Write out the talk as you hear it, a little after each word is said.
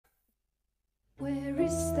Where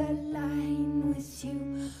is the line with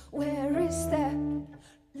you? Where is the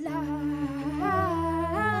line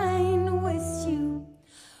with you?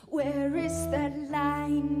 Where is the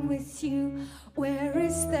line with you? Where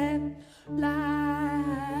is the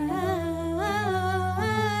line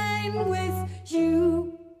with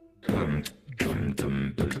you?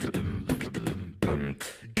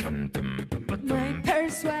 My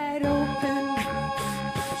purse wide open,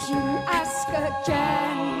 you ask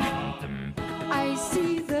again. I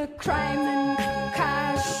see the crime and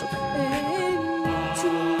cash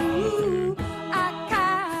into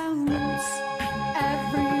accounts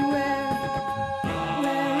everywhere.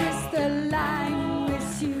 Where is the line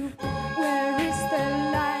with you? Where is the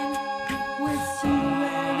line with you?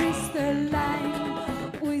 Where is the line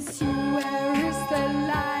with you? Where is the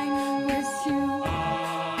line with you?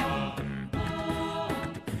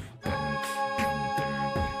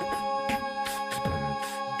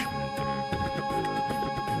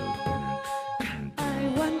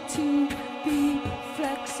 To be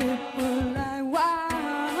flexible, I want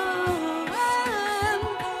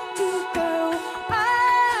to go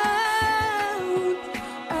out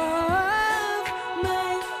of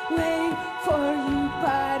my way for you,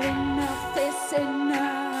 but enough is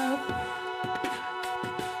enough.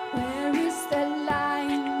 Where is the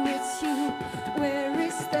line with you? Where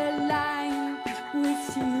is the line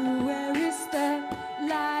with you? Where is the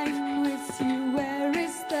line with you? Where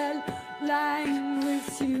is the line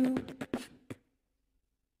with you?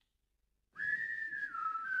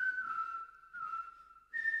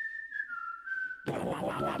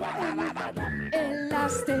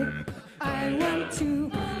 Elastic, I want to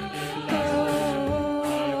go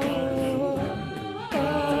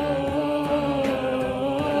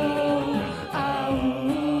out of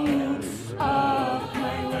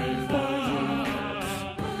my way for you.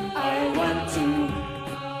 I want to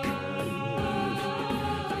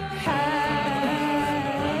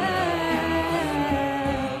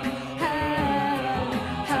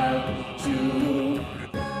help you.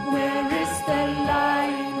 Where is the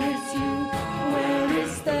line with you? Where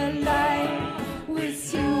is the line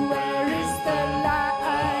with you? Where is the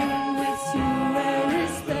line with you? Where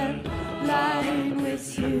is the line with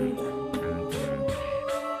you?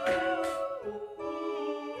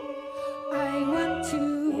 I want to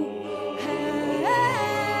have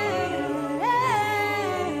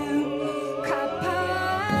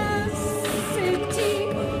capacity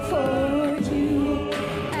for you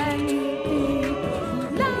and be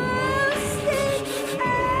elastic,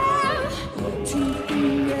 to be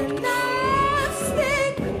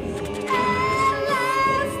elastic,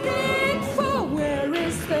 elastic for. Where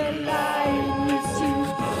is the line with you?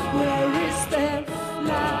 Where is the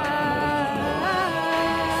line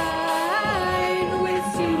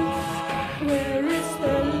with you? Where is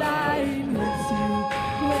the line with you?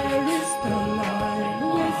 Where is the line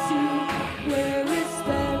with you? Where is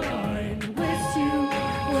the line with you?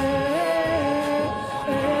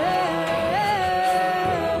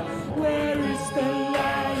 Where is the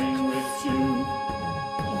line with you?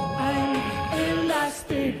 I'm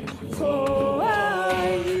elastic for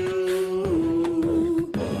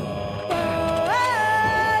you,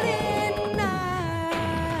 but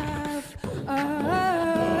enough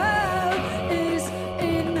is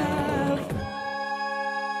enough.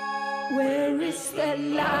 Where is the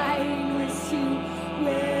line with you?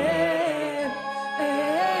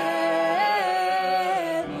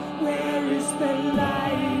 Where is the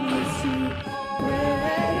line with you?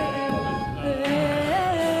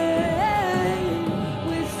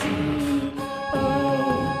 With you? Oh.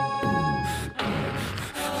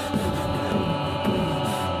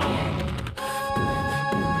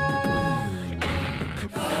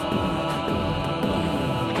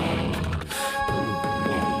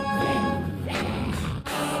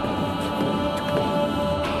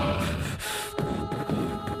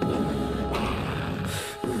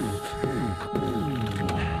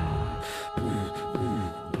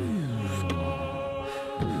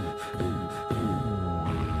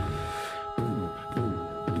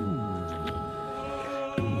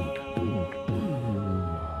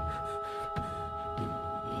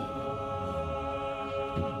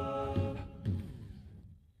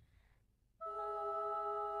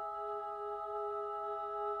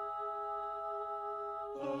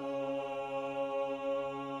 Oh.